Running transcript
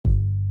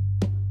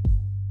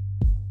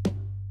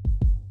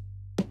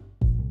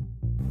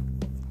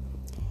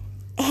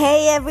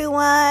Hey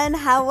everyone,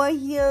 how are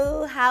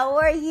you? How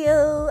are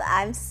you?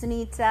 I'm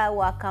Sunita.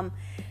 Welcome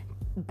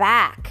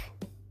back.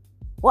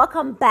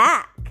 Welcome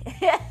back.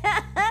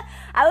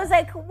 I was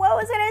like, what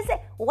was I going to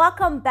say?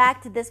 Welcome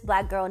back to this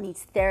Black Girl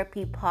Needs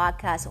Therapy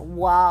podcast.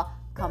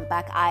 Welcome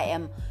back. I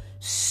am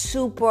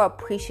super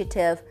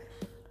appreciative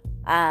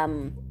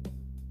from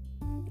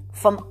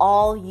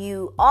all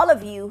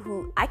of you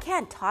who I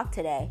can't talk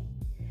today.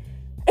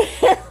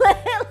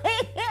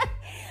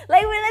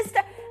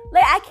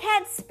 I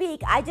can't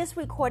speak. I just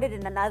recorded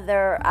in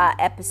another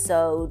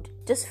episode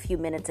just a few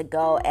minutes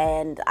ago,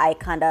 and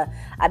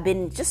I've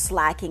been just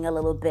slacking a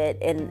little bit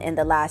in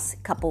the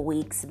last couple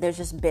weeks. There's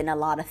just been a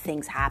lot of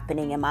things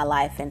happening in my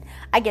life, and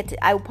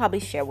I will probably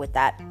share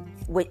that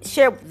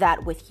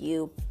with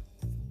you.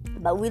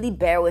 But really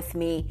bear with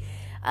me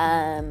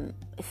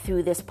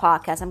through this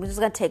podcast. I'm just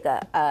gonna take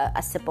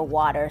a sip of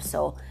water,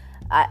 so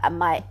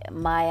my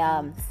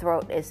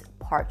throat is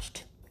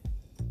parched.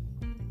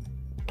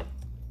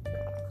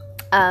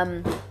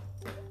 And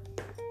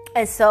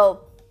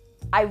so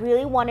I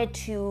really wanted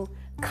to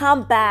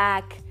come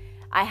back.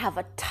 I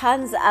have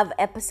tons of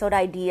episode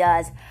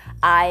ideas.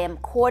 I am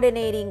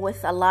coordinating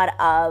with a lot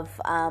of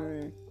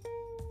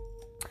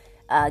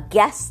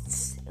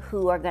guests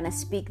who are going to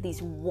speak,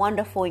 these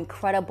wonderful,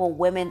 incredible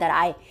women that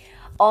I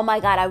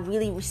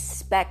really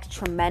respect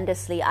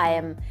tremendously. I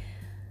am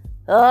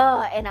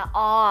in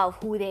awe of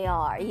who they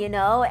are,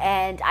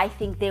 and I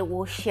think they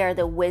will share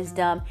their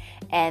wisdom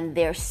and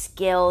their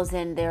skills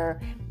and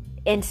their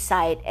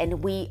insight,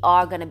 and we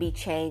are going to be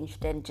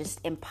changed and just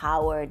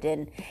empowered.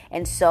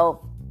 And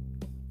so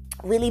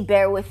really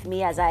bear with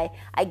me as I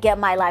get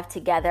my life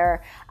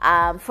together.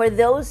 For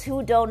those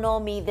who don't know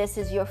me, this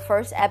is your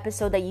first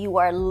episode that you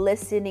are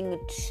listening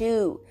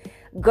to.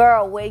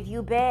 Girl, where have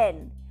you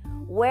been?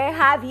 Where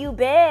have you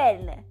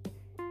been?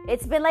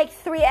 It's been like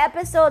 3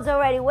 episodes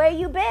already. Where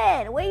you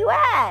been? Where you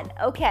at?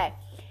 Okay.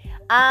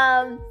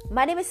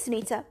 My name is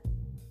Sunita.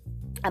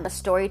 I'm a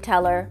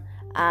storyteller.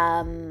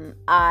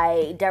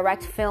 I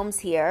direct films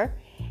here.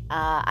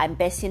 I'm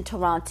based in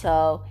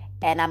Toronto,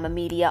 and I'm a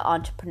media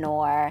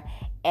entrepreneur.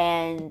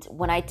 And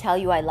when I tell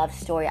you I love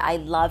story, I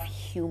love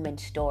human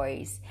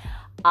stories.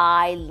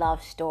 I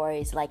love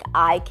stories. Like,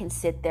 I can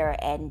sit there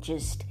and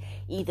just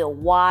either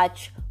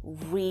watch,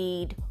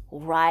 read,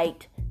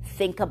 write,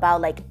 think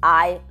about. Like,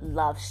 I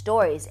love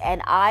stories,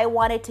 and I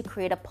wanted to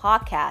create a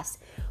podcast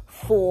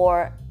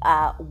for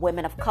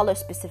women of color,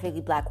 specifically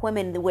Black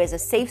women, where it's a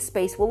safe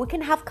space where we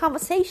can have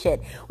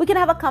conversation. We can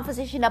have a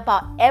conversation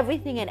about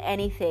everything and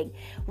anything.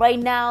 Right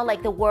now,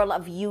 like, the world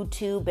of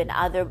YouTube and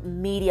other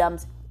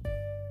mediums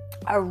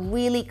are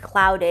really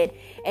clouded,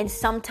 and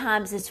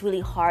sometimes it's really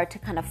hard to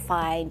kind of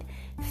find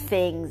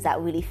things that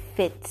really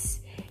fits,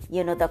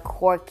 the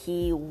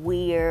quirky,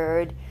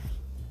 weird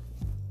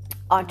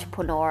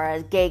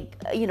entrepreneurs, gay,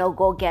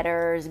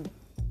 go-getters,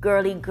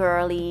 girly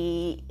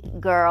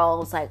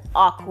girls, like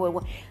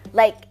awkward,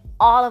 like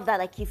all of that.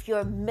 Like, if you're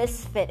a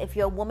misfit, if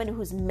you're a woman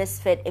who's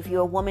misfit, if you're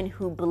a woman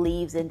who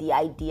believes in the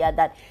idea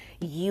that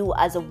you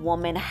as a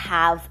woman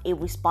have a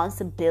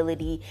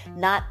responsibility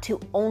not to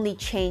only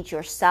change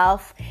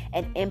yourself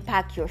and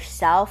impact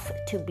yourself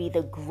to be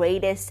the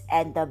greatest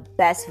and the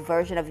best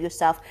version of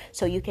yourself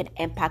so you can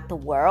impact the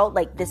world,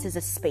 like, this is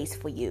a space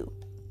for you.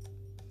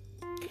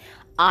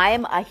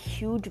 I'm a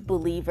huge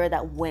believer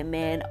that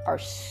women are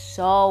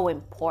so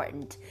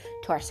important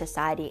to our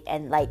society.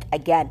 And, like,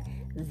 again,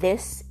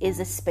 this is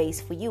a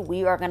space for you.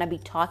 We are going to be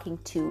talking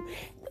to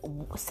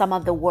some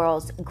of the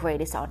world's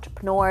greatest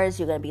entrepreneurs.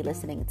 You're going to be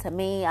listening to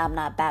me. I'm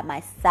not bad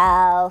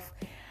myself.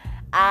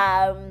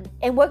 And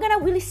we're going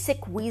to really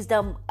seek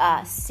wisdom,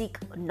 seek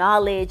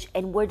knowledge,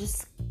 and we're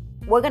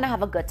going to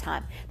have a good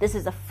time. This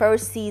is the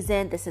first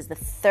season. This is the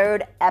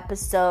 3rd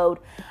episode,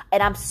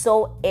 and I'm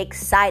so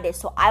excited.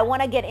 So I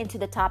want to get into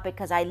the topic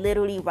because I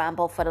literally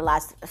rambled for the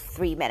last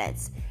 3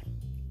 minutes.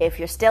 If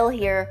you're still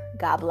here,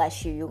 God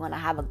bless you. You're going to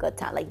have a good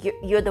time. Like,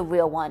 you're the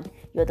real one.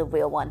 You're the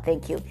real one.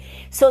 Thank you.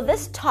 So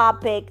this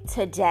topic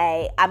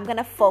today, I'm going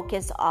to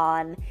focus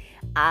on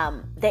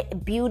the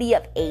beauty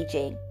of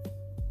aging.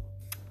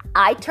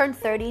 I turned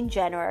 30 in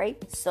January,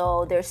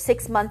 so there's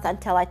 6 months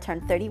until I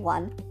turn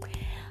 31.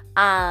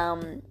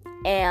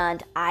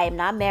 And I am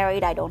not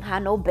married. I don't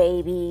have no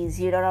babies.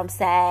 You know what I'm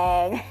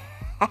saying?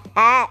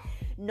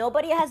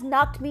 Nobody has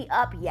knocked me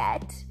up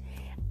yet.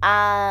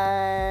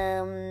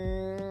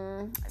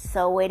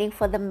 So waiting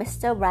for the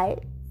Mr. Right.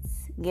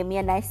 Give me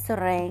a nice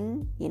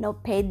ring.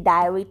 Pay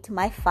dowry to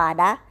my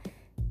father.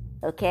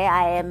 Okay,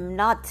 I am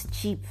not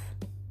cheap.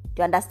 Do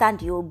you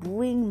understand? You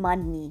bring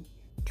money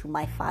to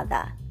my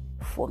father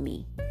for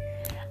me.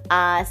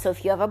 So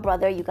if you have a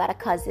brother, you got a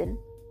cousin,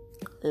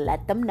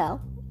 let them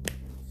know.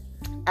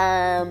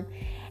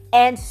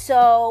 And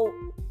so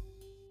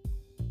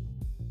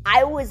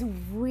I was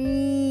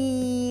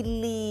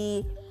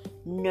really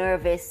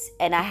nervous,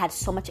 and I had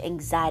so much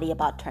anxiety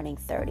about turning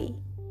 30,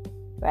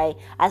 right?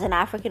 As an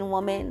African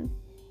woman,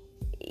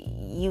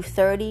 you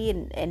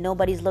 30 and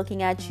nobody's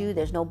looking at you.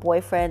 There's no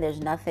boyfriend. There's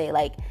nothing.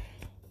 Like,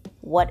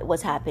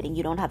 What's happening?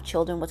 You don't have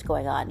children. What's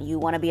going on? You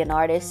want to be an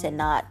artist and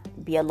not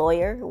be a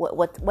lawyer?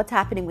 What's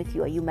happening with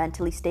you? Are you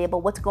mentally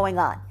stable? What's going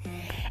on?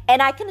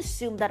 And I can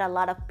assume that a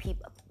lot of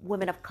people,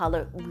 women of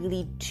color,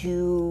 really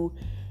do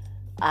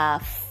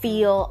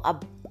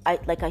feel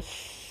like a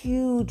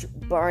huge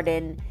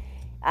burden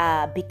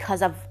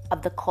because of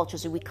the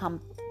cultures that we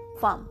come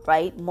from,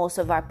 right? Most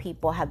of our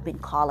people have been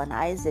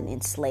colonized and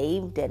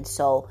enslaved, and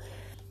so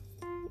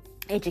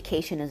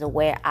education is a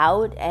way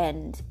out,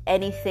 and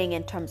anything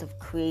in terms of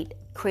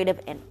creative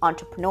and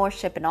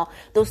entrepreneurship and all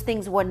those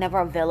things were never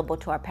available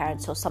to our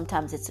parents. So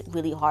sometimes it's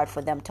really hard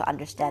for them to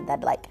understand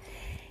that, like,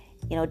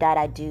 you know, Dad,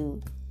 I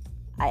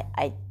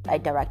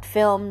direct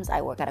films, I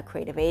work at a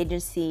creative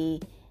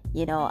agency,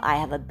 you know, I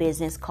have a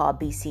business called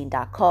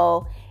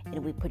BeSeen.co,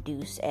 and we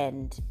produce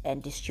and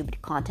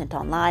distribute content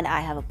online. I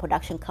have a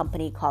production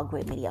company called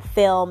Great Media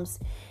Films,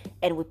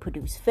 and we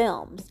produce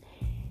films.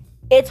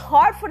 It's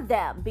hard for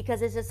them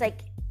because it's just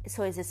like,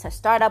 so is this a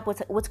startup?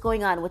 What's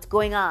going on? What's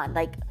going on?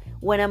 Like,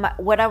 when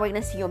are we going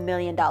to see you $1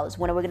 million?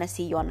 When are we going to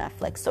see you on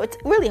Netflix? So it's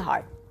really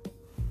hard.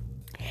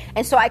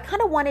 And so I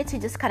kind of wanted to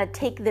just kind of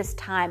take this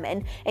time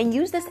and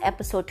use this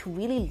episode to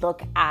really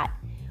look at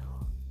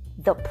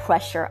the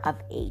pressure of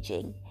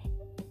aging.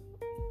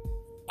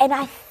 And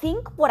I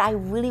think what I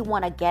really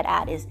want to get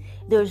at is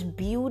there's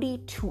beauty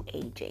to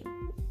aging.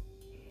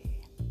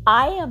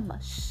 I am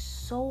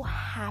so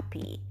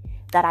happy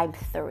that I'm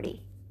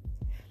 30.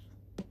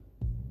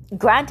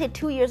 Granted,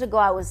 2 years ago,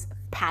 I was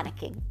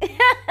panicking.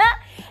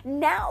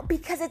 Now,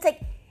 because it's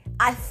like,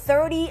 at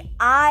 30,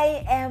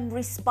 I am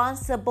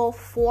responsible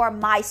for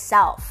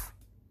myself.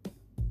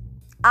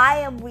 I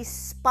am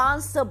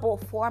responsible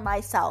for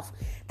myself.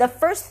 The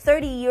first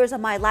 30 years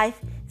of my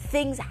life,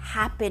 things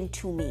happened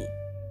to me.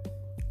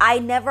 I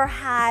never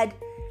had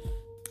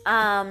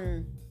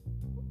a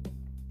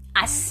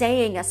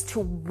saying as to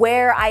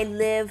where I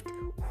lived,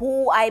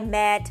 who I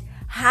met,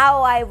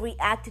 how I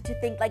reacted to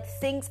things. Like,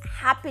 things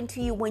happen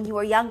to you when you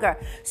were younger.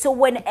 So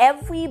when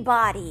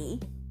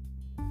everybody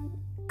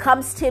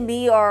comes to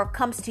me or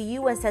comes to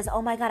you and says,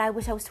 oh my God, I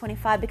wish I was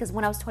 25, because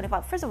when I was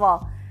 25, first of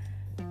all,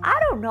 I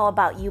don't know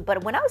about you,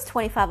 but when I was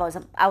 25,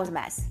 I was a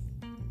mess.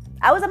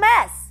 I was a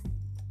mess.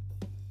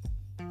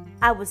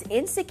 I was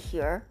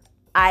insecure.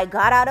 I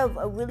got out of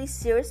a really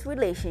serious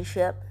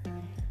relationship.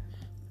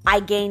 I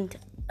gained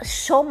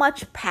so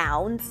much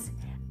pounds.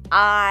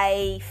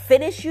 I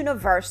finished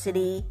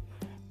university,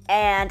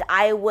 and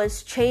I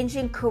was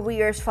changing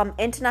careers from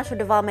international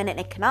development and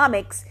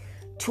economics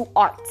to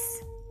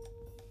arts.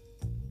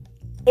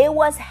 It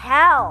was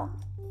hell.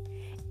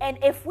 And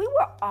if we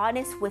were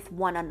honest with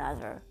one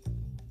another,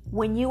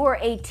 when you were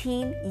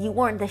 18, you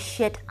weren't the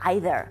shit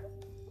either.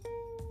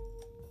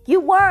 You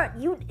weren't.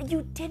 You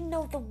didn't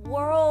know the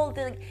world.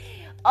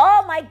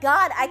 Oh my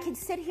God, I can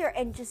sit here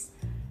and just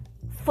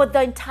for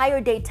the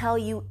entire day tell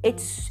you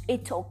it's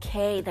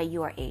okay that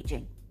you are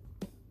aging.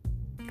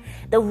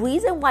 The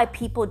reason why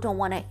people don't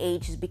want to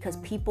age is because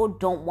people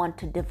don't want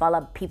to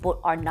develop. People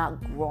are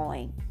not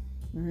growing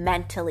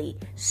mentally,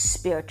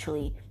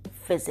 spiritually,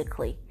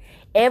 physically.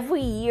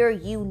 Every year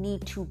you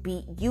need to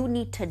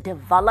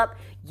develop,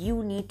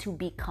 you need to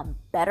become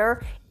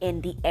better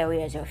in the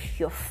areas of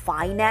your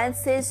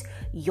finances,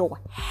 your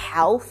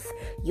health,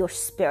 your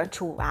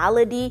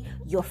spirituality,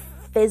 your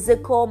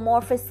physical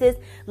morphosis.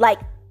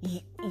 Like,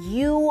 you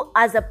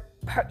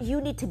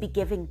need to be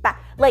giving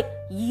back. Like,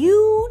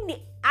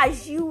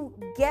 as you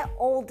get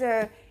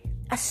older,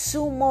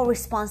 assume more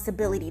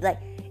responsibility.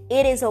 Like,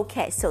 it is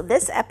okay. So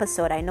this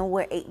episode, I know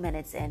we're 8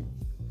 minutes in,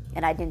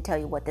 and I didn't tell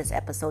you what this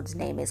episode's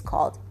name is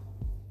called.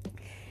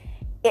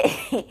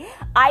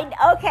 I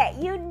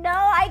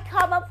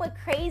come up with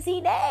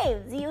crazy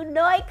names.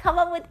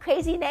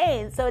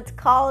 So it's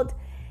called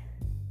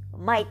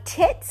My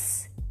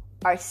Tits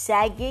Are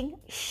Sagging.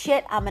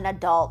 Shit, I'm an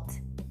adult.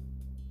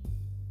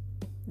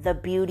 The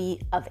Beauty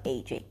of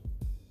Aging.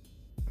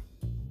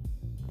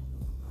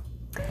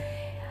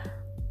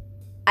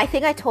 I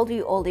think I told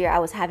you earlier I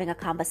was having a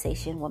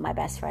conversation with my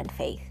best friend,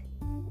 Faith.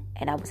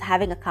 And I was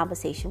having a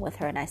conversation with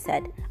her, and I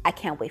said, I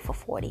can't wait for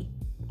 40.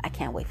 I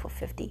can't wait for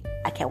 50.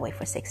 I can't wait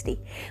for 60.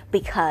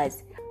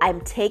 Because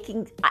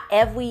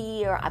every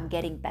year I'm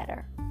getting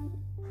better.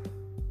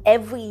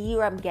 Every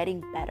year I'm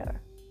getting better.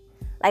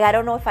 Like, I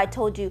don't know if I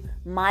told you,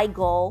 my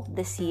goal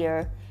this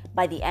year,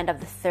 by the end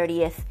of the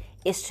 30th,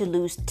 is to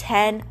lose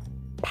 10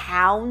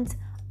 pounds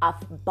of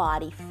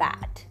body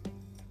fat.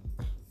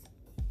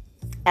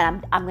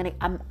 And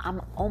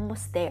I'm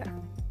almost there.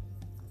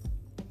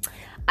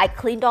 I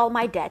cleaned all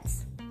my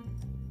debts.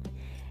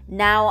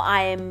 Now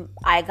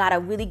I got a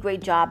really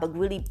great job, a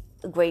really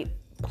great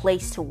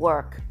place to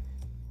work.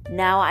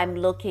 Now I'm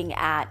looking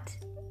at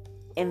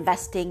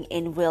investing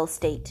in real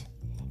estate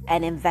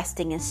and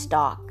investing in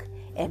stock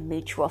and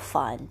mutual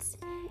funds.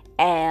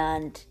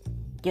 And,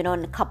 in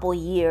a couple of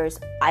years,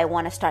 I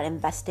want to start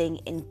investing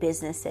in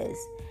businesses,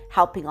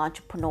 helping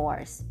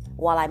entrepreneurs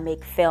while I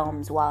make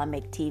films, while I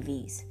make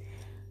TVs.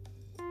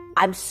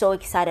 I'm so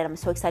excited. I'm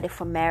so excited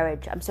for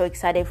marriage. I'm so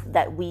excited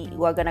that we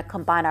are going to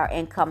combine our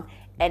income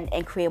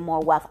and create more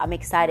wealth. I'm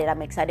excited.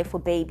 I'm excited for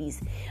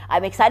babies.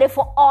 I'm excited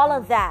for all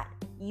of that.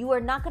 You are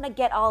not going to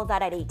get all of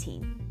that at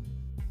 18.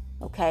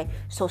 Okay?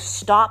 So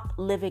stop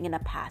living in the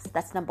past.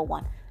 That's number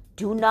one.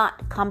 Do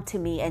not come to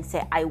me and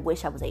say, I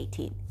wish I was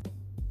 18.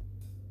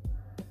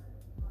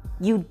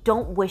 You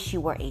don't wish you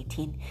were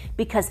 18,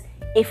 because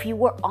if you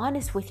were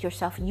honest with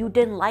yourself, you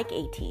didn't like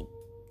 18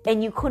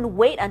 and you couldn't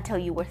wait until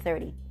you were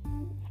 30.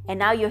 And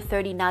now you're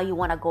 30, now you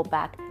want to go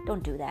back.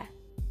 Don't do that.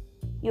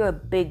 You're a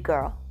big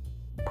girl.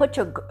 Put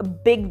your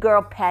big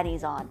girl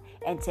panties on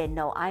and say,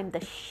 no, I'm the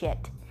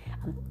shit.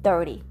 I'm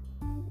 30,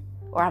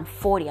 or I'm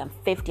 40, I'm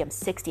 50, I'm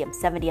 60, I'm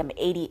 70, I'm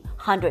 80,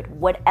 100,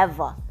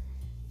 whatever.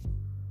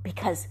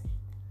 Because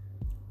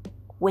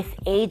with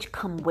age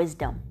comes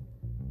wisdom.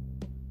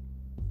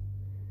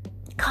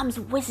 Comes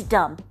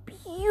wisdom,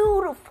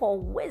 beautiful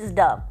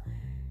wisdom,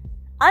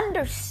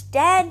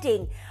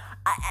 understanding,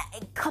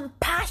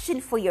 compassion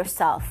for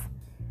yourself.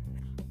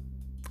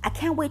 I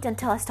can't wait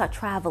until I start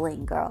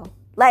traveling, girl.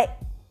 Like,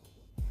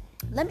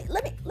 let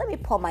me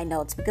pull my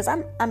notes, because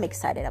I'm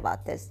excited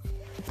about this.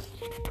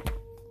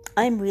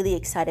 I'm really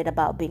excited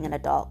about being an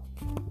adult.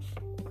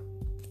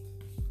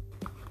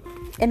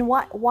 And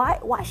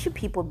why should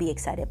people be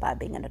excited about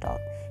being an adult?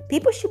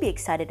 People should be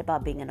excited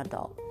about being an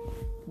adult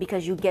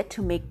because you get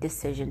to make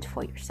decisions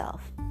for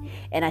yourself.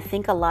 And I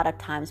think a lot of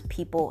times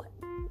people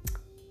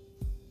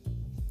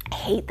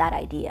hate that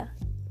idea.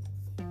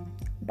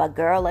 But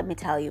girl, let me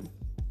tell you,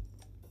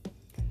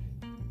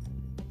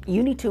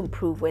 you need to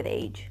improve with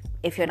age.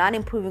 If you're not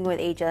improving with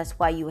age, that's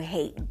why you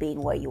hate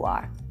being where you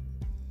are.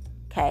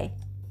 Okay?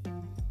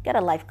 Get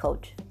a life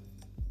coach.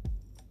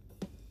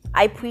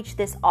 I preach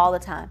this all the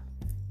time.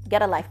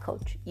 Get a life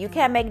coach. You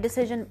can't make a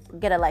decision,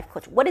 get a life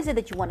coach. What is it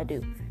that you want to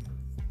do?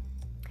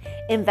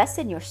 Invest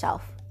in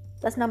yourself.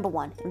 That's number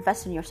one.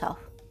 Invest in yourself.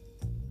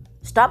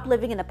 Stop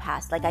living in the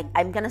past. Like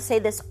I'm going to say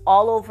this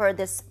all over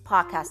this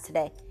podcast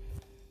today.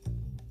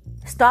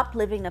 Stop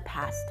living in the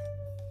past.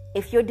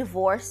 If you're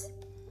divorced,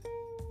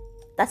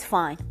 that's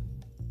fine.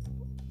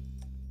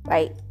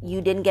 Right?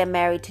 You didn't get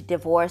married to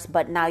divorce,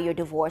 but now you're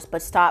divorced.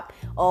 But stop.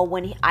 Oh,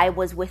 when I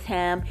was with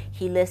him,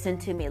 he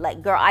listened to me.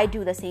 Like, girl, I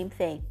do the same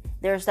thing.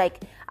 There's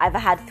like, I've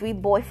had 3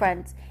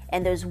 boyfriends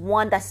and there's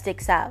one that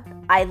sticks out.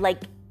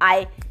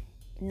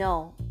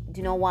 No. Do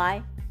you know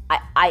why?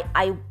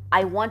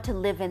 I want to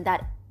live in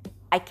that.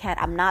 I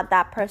can't. I'm not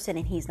that person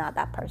and he's not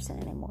that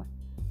person anymore.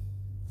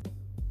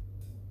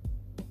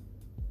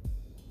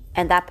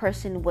 And that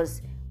person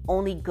was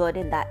only good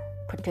in that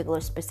particular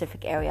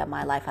specific area of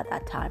my life at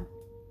that time.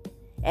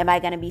 Am I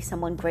going to be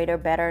someone greater,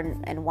 better,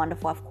 and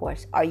wonderful? Of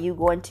course. Are you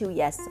going to?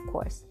 Yes, of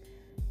course.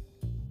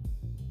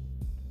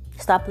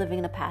 Stop living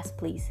in the past,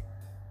 please.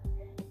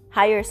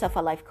 Hire yourself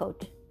a life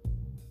coach.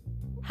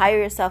 Hire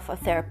yourself a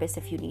therapist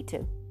if you need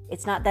to.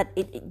 It's not that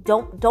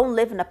don't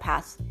live in the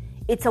past.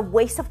 It's a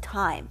waste of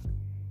time.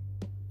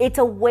 It's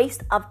a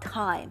waste of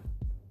time.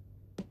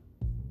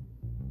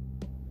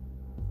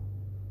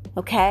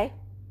 Okay?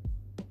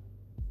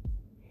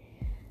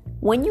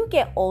 When you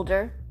get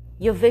older,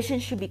 your vision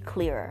should be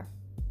clearer.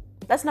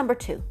 That's number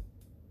 2.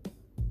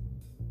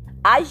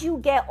 As you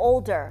get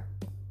older,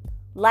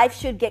 life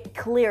should get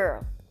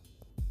clearer.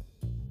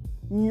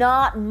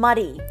 Not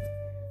muddy.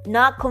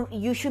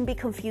 You shouldn't be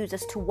confused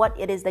as to what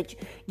it is that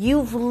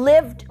you've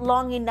lived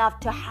long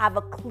enough to have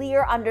a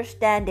clear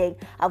understanding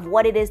of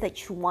what it is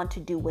that you want to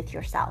do with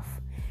yourself.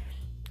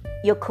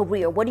 Your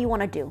career. What do you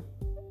want to do?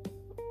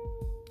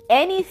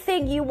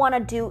 Anything you want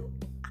to do,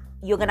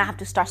 you're going to have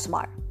to start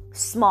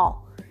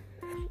small.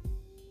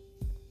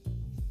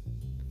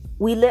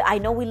 I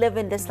know we live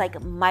in this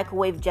like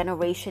microwave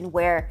generation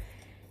where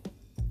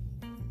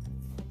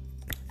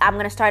I'm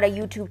going to start a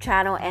YouTube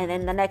channel and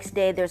then the next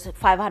day there's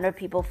 500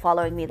 people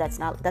following me. That's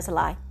a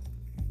lie.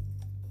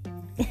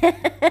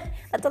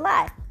 That's a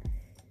lie.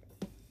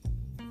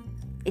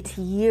 It's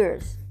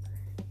years.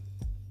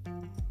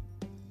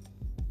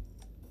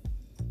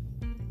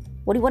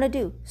 What do you want to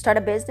do? Start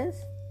a business?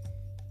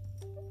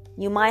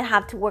 You might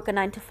have to work a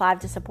 9 to 5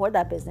 to support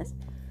that business.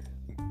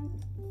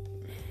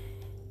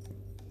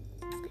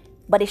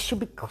 But it should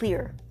be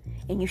clear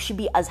and you should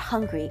be as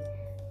hungry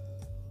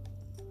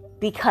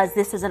because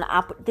this is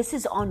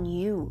on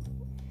you.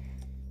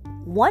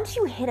 Once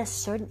you hit a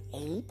certain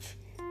age,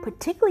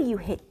 particularly you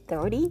hit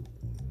 30,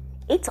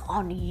 it's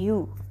on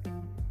you.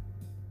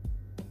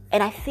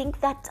 And I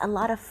think that's a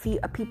lot of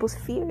people's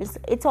fears.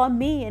 It's on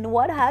me, and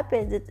what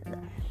happens?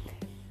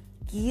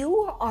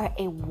 You are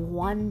a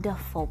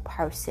wonderful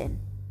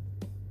person.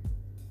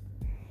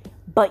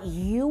 But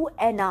you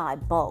and I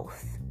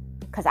both,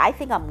 because I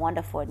think I'm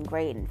wonderful and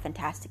great and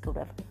fantastic,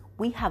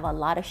 we have a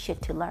lot of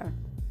shit to learn.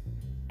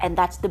 And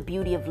that's the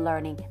beauty of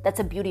learning. That's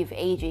the beauty of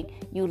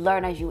aging. You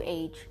learn as you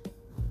age.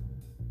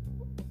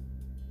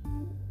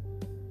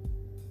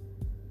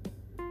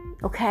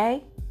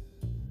 Okay?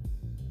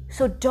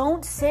 So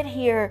don't sit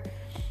here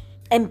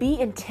and be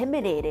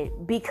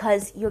intimidated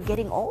because you're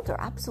getting older.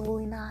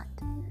 Absolutely not.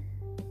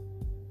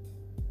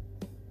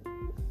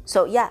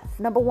 So yeah,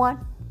 number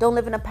one, don't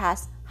live in the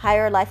past.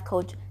 Hire a life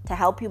coach to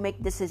help you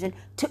make decision,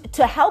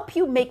 to help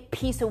you make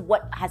peace of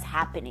what has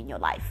happened in your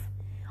life.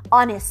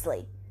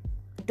 Honestly,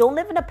 don't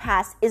live in the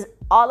past is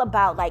all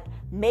about like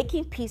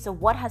making peace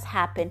of what has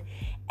happened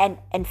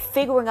and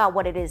figuring out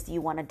what it is you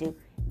want to do.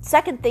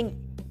 Second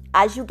thing,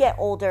 as you get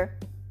older,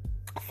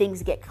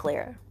 things get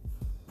clearer.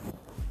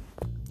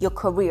 Your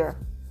career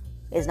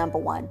is number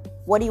one.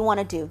 What do you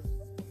want to do?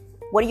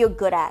 What are you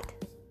good at?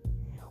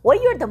 What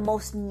are the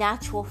most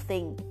natural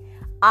thing?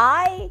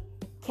 I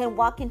can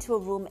walk into a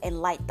room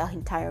and light the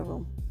entire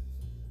room.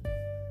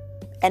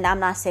 And I'm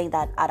not saying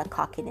that out of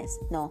cockiness.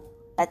 No,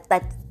 that's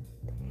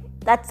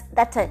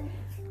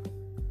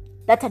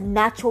a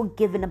natural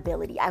given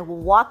ability. I will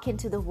walk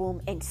into the room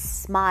and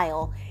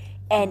smile,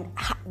 and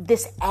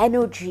this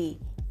energy,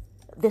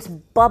 this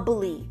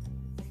bubbly.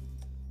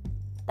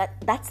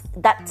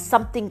 That's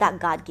something that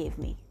God gave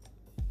me.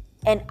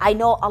 And I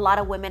know a lot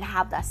of women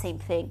have that same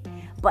thing,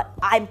 but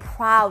I'm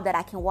proud that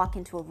I can walk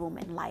into a room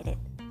and light it.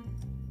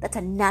 That's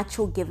a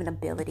natural given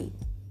ability.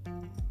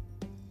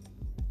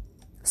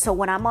 So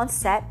when I'm on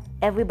set,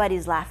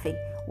 everybody's laughing.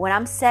 When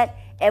I'm set,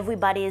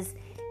 everybody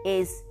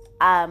is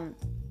on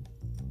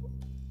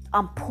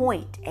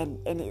point and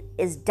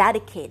is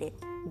dedicated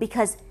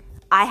because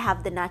I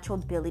have the natural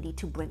ability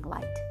to bring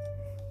light.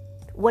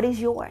 What is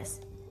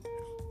yours?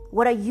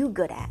 What are you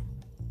good at?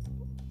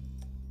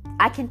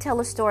 I can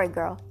tell a story,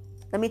 girl.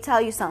 Let me tell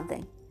you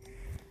something.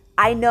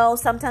 I know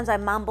sometimes I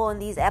mumble in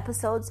these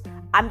episodes.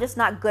 I'm just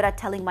not good at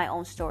telling my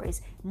own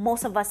stories.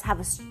 Most of us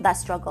have that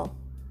struggle.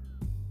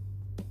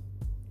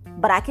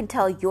 But I can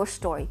tell your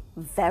story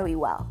very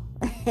well.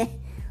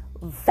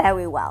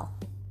 Very well.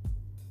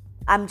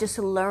 I'm just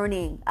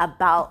learning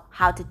about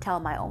how to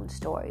tell my own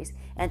stories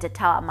and to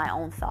tell my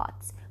own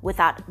thoughts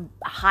without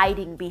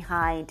hiding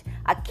behind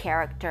a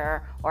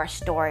character or a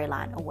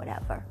storyline or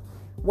whatever.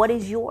 What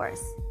is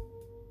yours?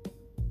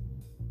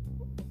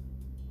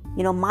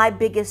 You know, my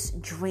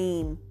biggest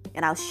dream,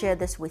 and I'll share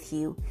this with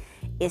you,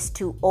 is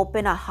to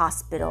open a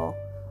hospital,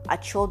 a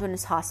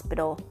children's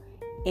hospital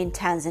in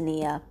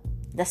Tanzania.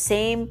 The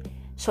same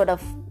sort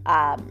of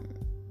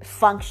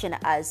function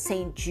as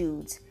St.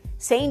 Jude's.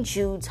 St.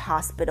 Jude's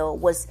Hospital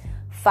was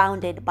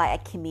founded by a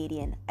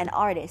comedian, an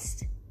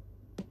artist.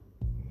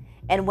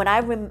 And when I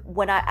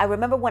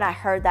remember when I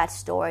heard that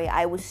story,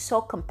 I was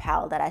so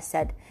compelled that I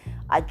said,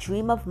 a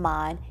dream of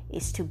mine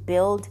is to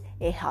build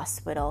a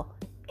hospital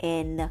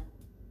in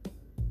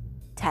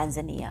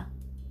Tanzania.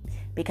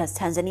 Because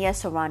Tanzania is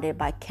surrounded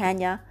by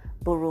Kenya,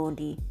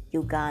 Burundi,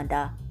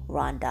 Uganda,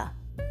 Rwanda.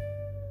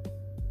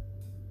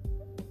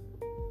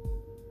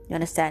 You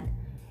understand?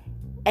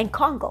 And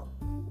Congo.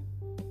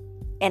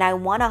 And I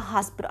want a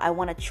hospital, I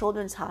want a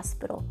children's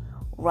hospital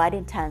right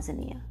in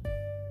Tanzania.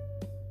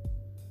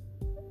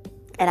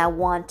 And I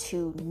want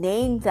to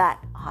name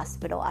that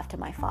hospital after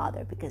my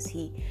father because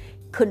he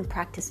couldn't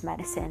practice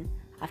medicine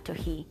after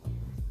he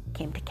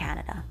came to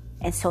Canada.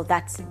 And so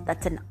that's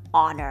an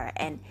honor.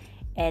 And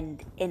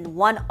in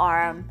one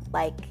arm,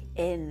 like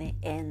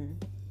in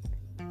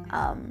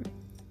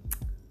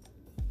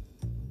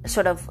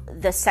sort of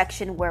the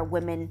section where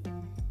women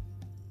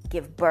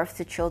give birth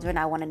to children,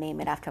 I want to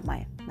name it after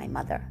my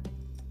mother.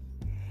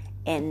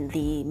 And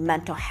the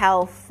mental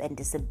health and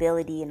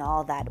disability and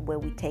all that, where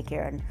we take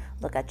care and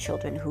look at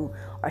children who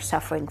are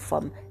suffering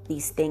from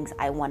these things,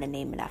 I want to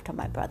name it after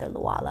my brother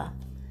Luala.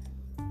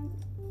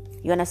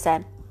 You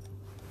understand?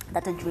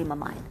 That's a dream of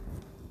mine.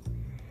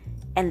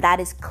 And that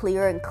is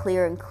clearer and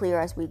clearer and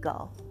clearer as we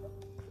go.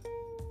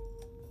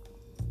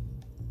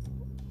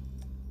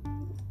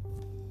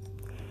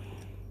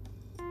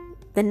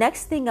 The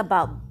next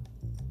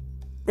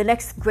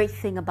great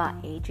thing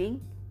about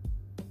aging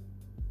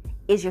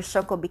is your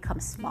circle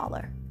becomes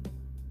smaller.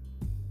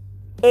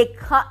 It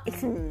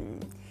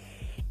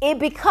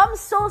becomes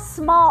so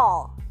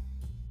small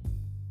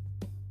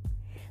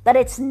that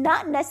it's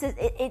not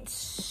necessary. It's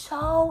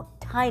so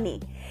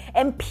tiny.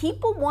 And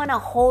people want to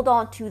hold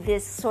on to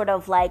this sort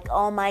of like,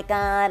 oh my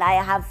God, I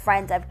have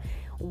friends.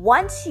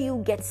 Once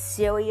you get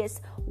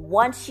serious,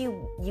 once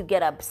you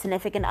get a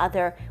significant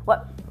other,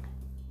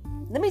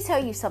 let me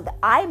tell you something.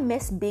 I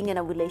miss being in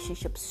a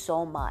relationship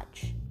so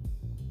much.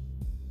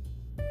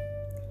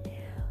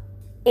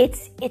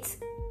 It's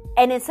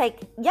like,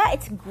 yeah,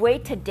 it's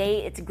great to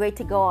date. It's great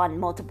to go on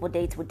multiple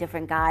dates with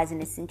different guys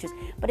and it's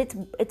interesting. But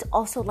it's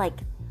also like,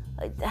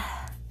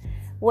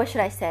 what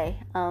should I say?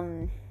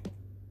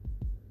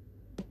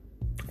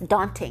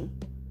 Daunting.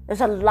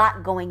 There's a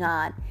lot going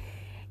on.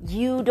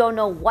 You don't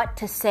know what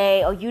to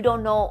say, or you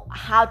don't know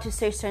how to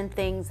say certain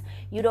things.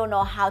 You don't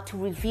know how to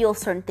reveal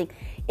certain things.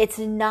 It's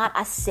not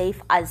as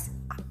safe as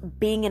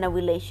being in a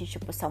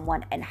relationship with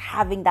someone and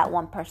having that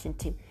one person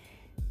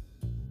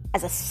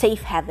as a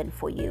safe haven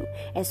for you.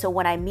 And so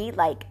when I meet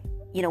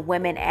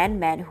women and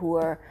men who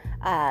are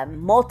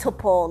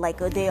multiple, like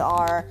they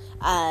are,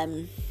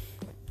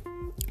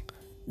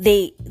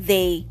 they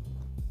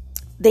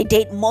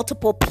date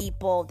multiple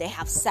people. They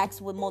have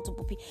sex with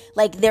multiple people.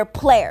 Like they're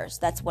players.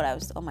 That's what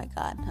oh my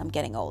God, I'm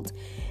getting old.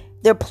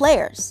 They're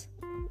players.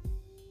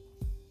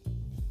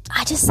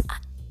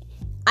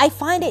 I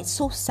find it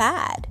so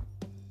sad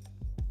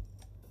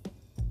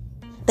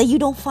that you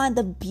don't find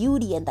the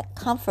beauty and the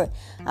comfort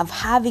of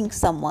having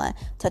someone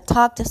to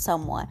talk to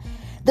someone.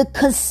 The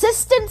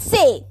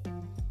consistency.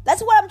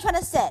 That's what I'm trying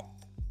to say.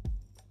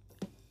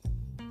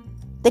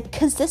 The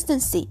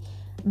consistency.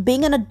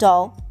 Being an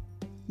adult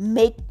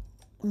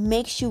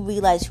makes you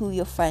realize who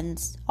your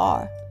friends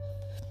are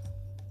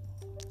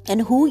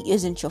and who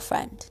isn't your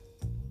friend.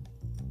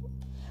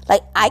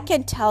 Like, I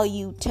can tell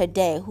you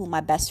today who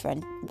my best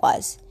friend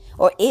was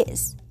or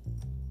is.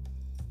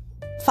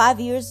 5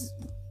 years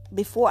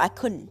before, I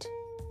couldn't.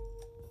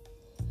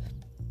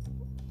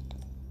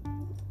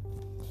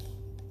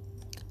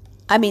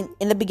 I mean,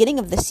 in the beginning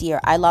of this year,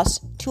 I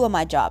lost 2 of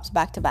my jobs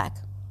back to back.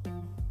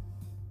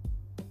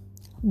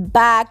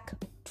 Back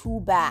to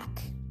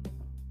back.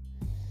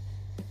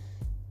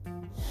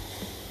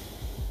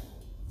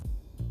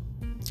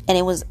 And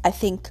it was, I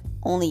think,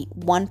 only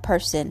one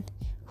person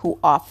who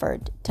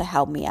offered to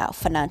help me out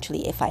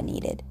financially if I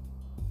needed.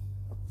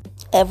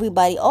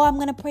 Everybody, oh, I'm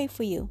going to pray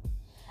for you.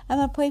 I'm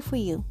going to pray for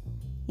you.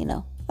 I'm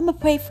going to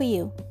pray for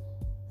you.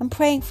 I'm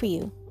praying for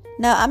you.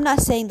 Now, I'm not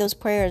saying those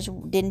prayers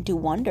didn't do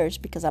wonders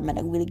because I'm in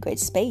a really great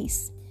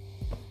space.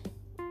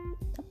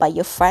 But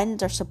your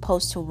friends are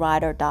supposed to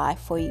ride or die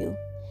for you.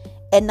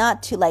 And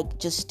not to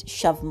just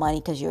shove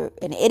money because you're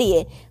an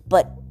idiot.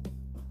 But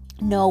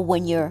know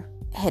when you're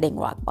hitting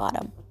rock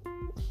bottom.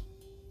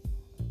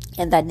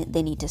 And that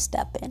they need to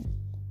step in.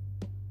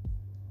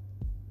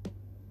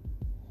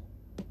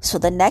 So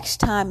the next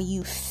time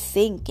you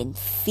think and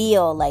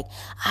feel like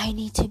I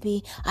need to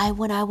be,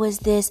 when I was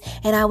this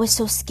and I was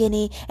so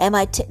skinny and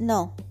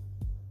no.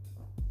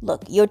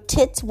 Look, your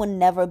tits will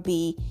never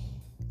be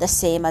the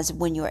same as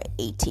when you were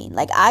 18.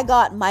 Like, I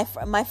got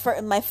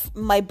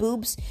my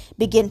boobs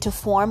begin to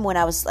form when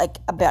I was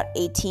about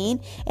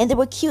 18, and they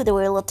were cute. They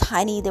were a little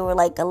tiny. They were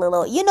like a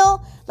little,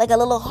 like a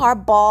little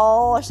hard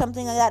ball or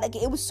something like that. Like,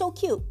 it was so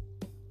cute.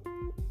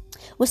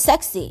 It was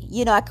sexy.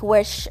 I could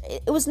wear.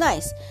 It was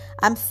nice.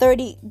 I'm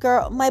 30,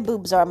 girl. My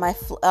boobs are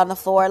on the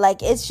floor.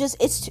 Like, it's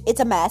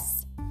a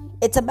mess.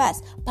 It's a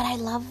mess. But I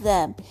love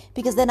them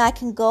because then I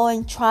can go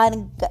and try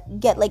and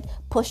get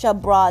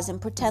push-up bras and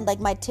pretend like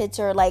my tits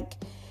are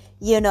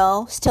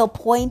still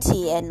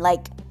pointy, and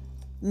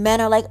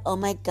men are like, oh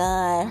my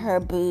God, her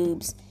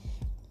boobs.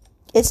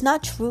 It's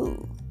not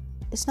true.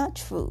 It's not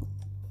true.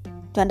 Do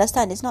you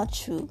understand? It's not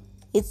true.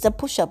 It's the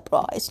push-up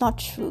bra. It's not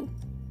true.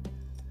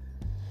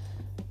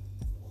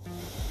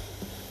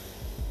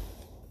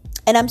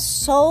 And I'm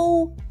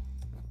so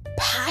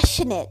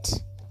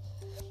passionate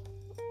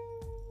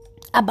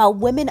about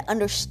women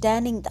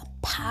understanding the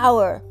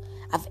power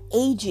of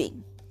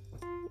aging.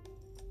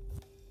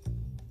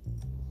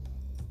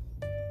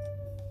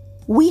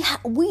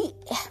 I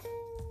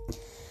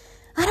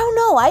don't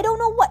know. I don't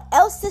know what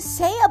else to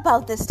say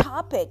about this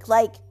topic.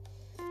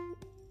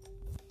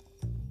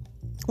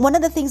 One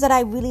of the things that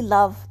I really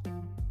love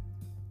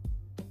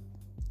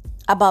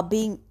about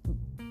being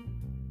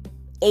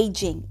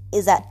aging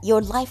is that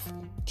your life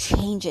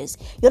changes.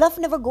 Your life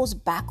never goes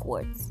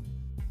backwards.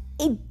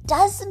 It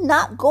does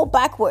not go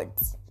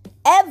backwards.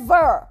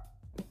 Ever.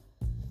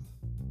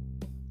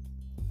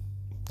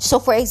 So,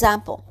 for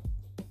example,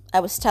 I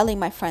was telling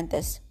my friend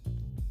this.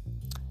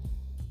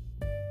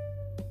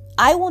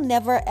 I will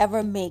never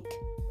ever make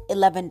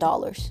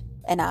 $11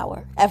 an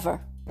hour.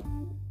 Ever.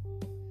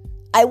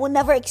 I will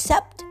never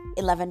accept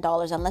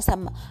 $11 unless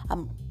I'm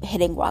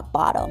hitting rock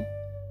bottom.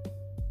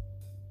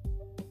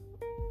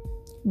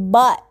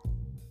 But,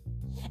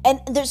 and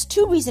there's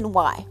 2 reasons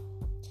why.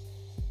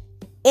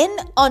 In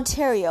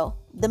Ontario,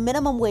 the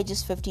minimum wage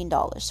is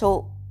 $15.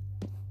 So,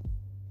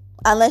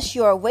 unless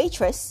you're a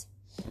waitress,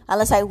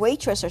 unless I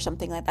waitress or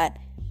something like that,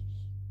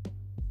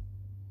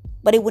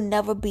 but it would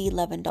never be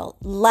 $11.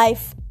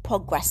 Life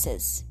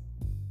progresses.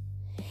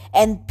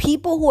 And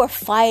people who are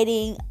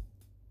fighting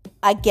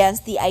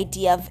against the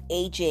idea of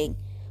aging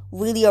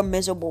really are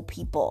miserable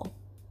people.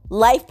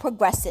 Life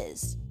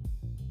progresses.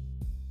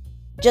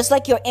 Just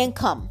like your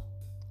income.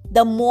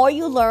 The more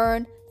you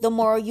learn, the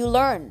more you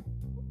learn.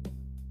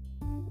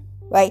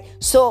 Right?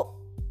 So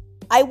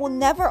I will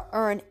never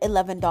earn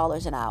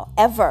 $11 an hour.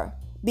 Ever.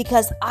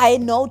 Because I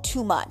know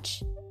too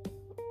much.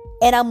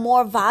 And I'm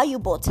more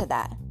valuable to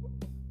that.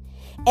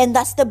 And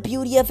that's the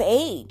beauty of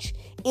age.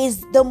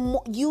 Is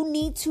you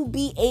need to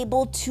be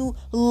able to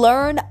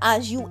learn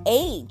as you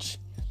age.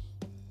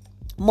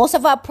 Most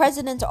of our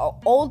presidents are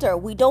older.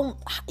 We don't,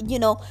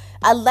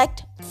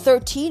 elect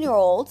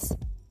 13-year-olds.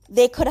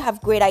 They could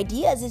have great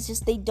ideas. It's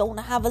just they don't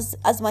have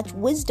as much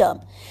wisdom.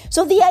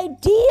 So the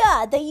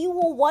idea that you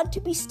will want to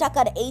be stuck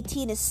at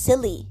 18 is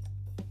silly.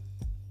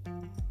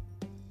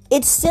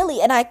 It's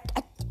silly. And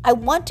I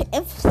want to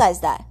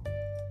emphasize that.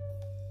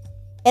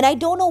 And I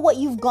don't know what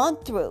you've gone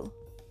through.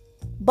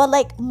 But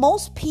like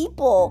most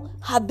people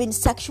have been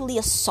sexually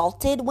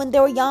assaulted when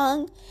they're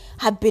young,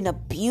 have been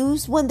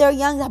abused when they're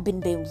young, have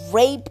been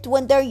raped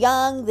when they're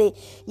young. They,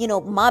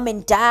 mom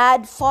and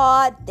dad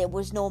fought. There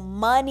was no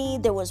money.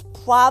 There was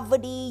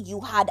poverty.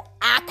 You had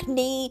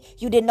acne.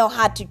 You didn't know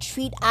how to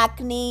treat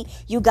acne.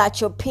 You got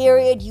your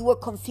period. You were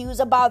confused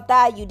about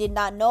that. You did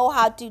not know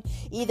how to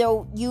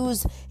either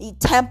use a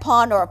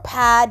tampon or a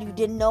pad. You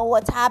didn't know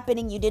what's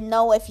happening. You didn't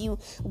know if you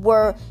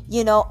were,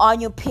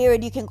 on your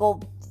period, you can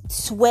go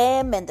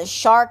swim and the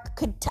shark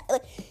could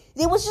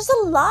it was just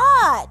a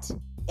lot.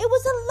 It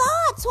was a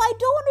lot. So I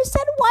don't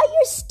understand why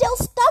you're still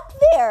stuck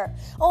there.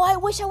 Oh, I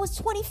wish I was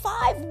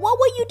 25. What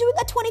were you doing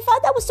at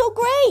 25? That was so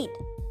great.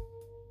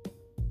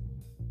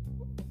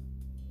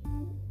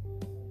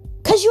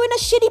 Because you're in a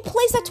shitty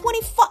place at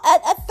 25,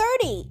 at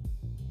 30.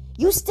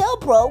 You still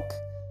broke.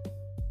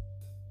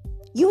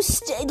 You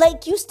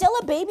still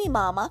a baby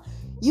mama.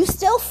 You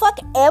still fuck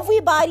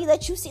everybody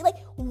that you see. Like,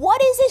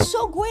 what is it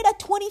so great at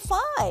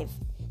 25?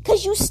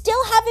 Because you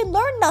still haven't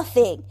learned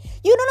nothing.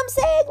 You know what I'm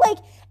saying? Like,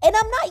 and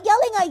I'm not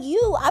yelling at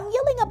you. I'm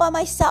yelling about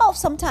myself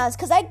sometimes.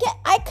 Because I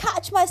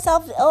catch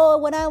myself,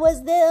 when I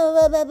was there,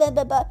 blah, blah,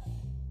 blah, blah.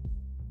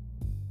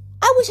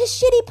 I was a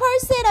shitty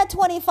person at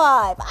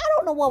 25. I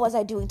don't know what was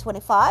I doing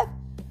 25.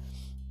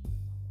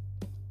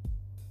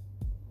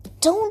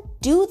 Don't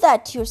do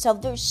that to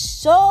yourself. There's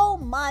so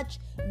much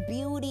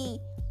beauty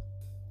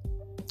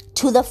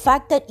to the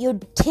fact that your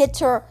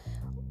tits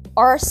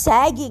are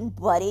sagging,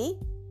 buddy.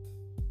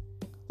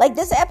 Like,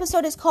 this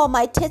episode is called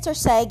My Tits Are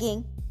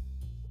Sagging.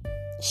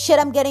 Shit,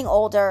 I'm getting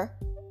older.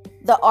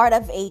 The Art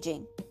of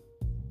Aging.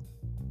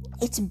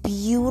 It's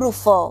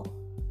beautiful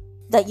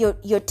that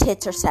your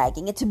tits are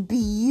sagging. It's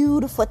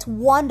beautiful. It's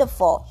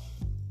wonderful.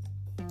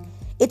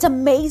 It's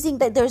amazing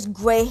that there's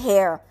gray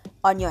hair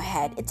on your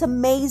head. It's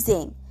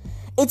amazing.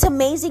 It's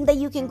amazing that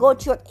you can go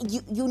to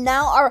you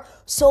now are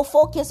so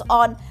focused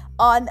on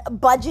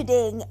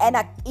budgeting and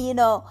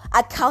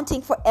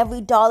accounting for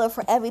every dollar,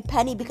 for every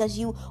penny, because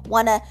you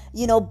want to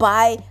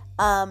buy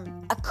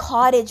a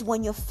cottage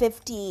when you're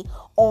 50,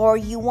 or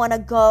you want to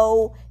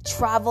go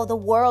travel the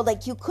world.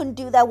 Like, you couldn't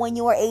do that when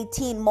you were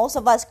 18. Most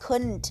of us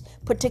couldn't,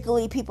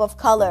 particularly people of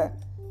color.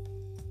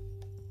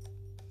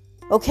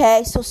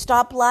 Okay, so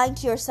stop lying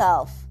to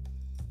yourself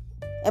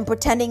and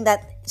pretending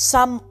that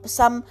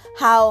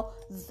somehow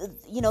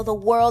the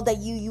world that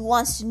you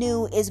once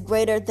knew is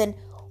greater than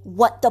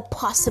what the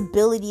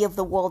possibility of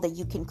the world that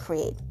you can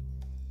create.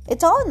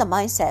 It's all in the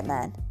mindset,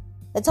 man.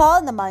 It's all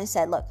in the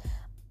mindset. Look,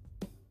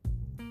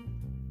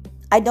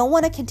 I don't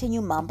want to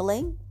continue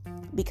mumbling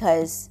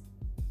because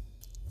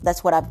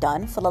that's what I've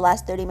done for the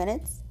last 30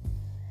 minutes.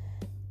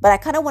 But I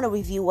kind of want to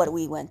review what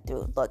we went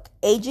through. Look,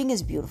 aging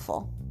is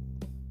beautiful.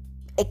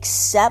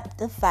 Accept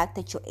the fact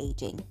that you're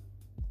aging.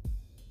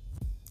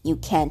 You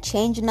can't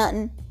change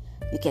nothing.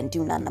 You can't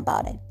do nothing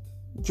about it.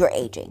 You're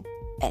aging,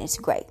 and it's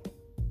great.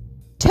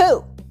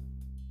 2,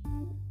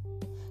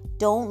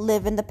 don't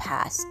live in the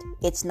past.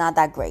 It's not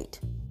that great.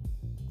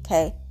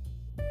 Okay?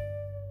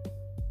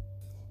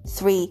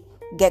 3,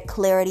 get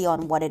clarity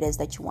on what it is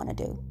that you want to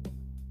do.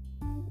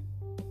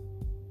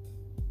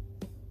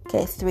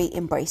 Okay? 3,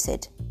 embrace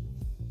it.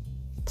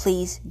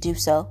 Please do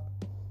so.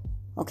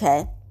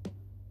 Okay?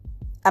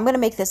 I'm going to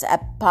make this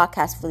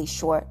podcast really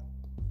short.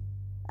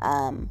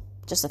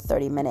 Just a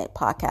 30-minute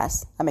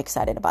podcast. I'm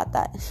excited about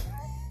that.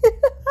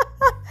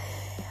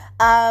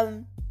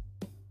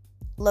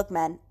 Look,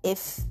 man,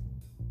 if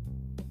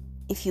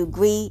you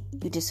agree,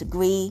 you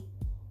disagree,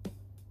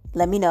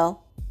 let me know.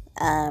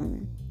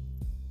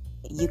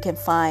 You can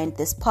find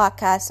this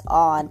podcast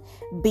on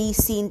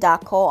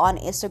beseen.co on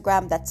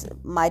Instagram. That's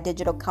my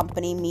digital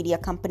company, media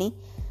company.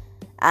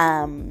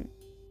 And,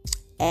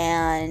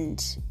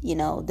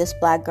 This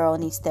Black Girl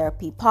Needs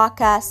Therapy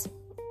podcast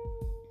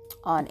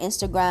on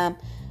Instagram.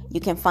 You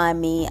can find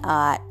me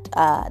at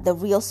The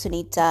Real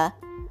Sunita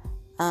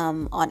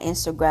on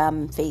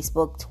Instagram,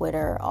 Facebook,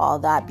 Twitter, all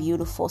that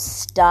beautiful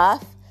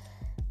stuff.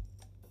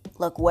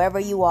 Look, wherever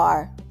you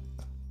are,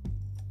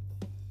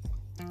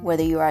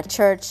 whether you're at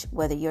church,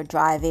 whether you're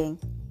driving,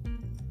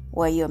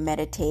 whether you're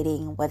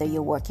meditating, whether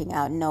you're working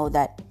out, know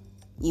that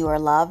you are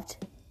loved,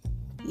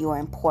 you are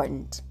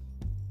important,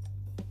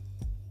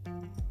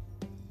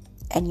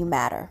 and you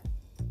matter.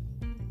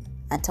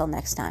 Until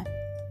next time,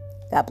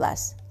 God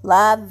bless.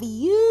 Love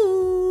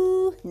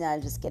you. No,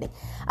 I'm just kidding.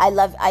 I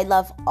love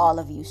all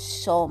of you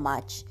so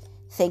much.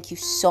 Thank you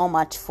so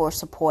much for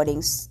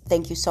supporting.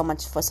 Thank you so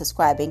much for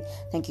subscribing.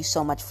 Thank you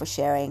so much for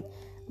sharing.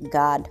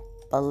 God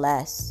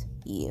bless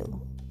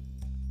you.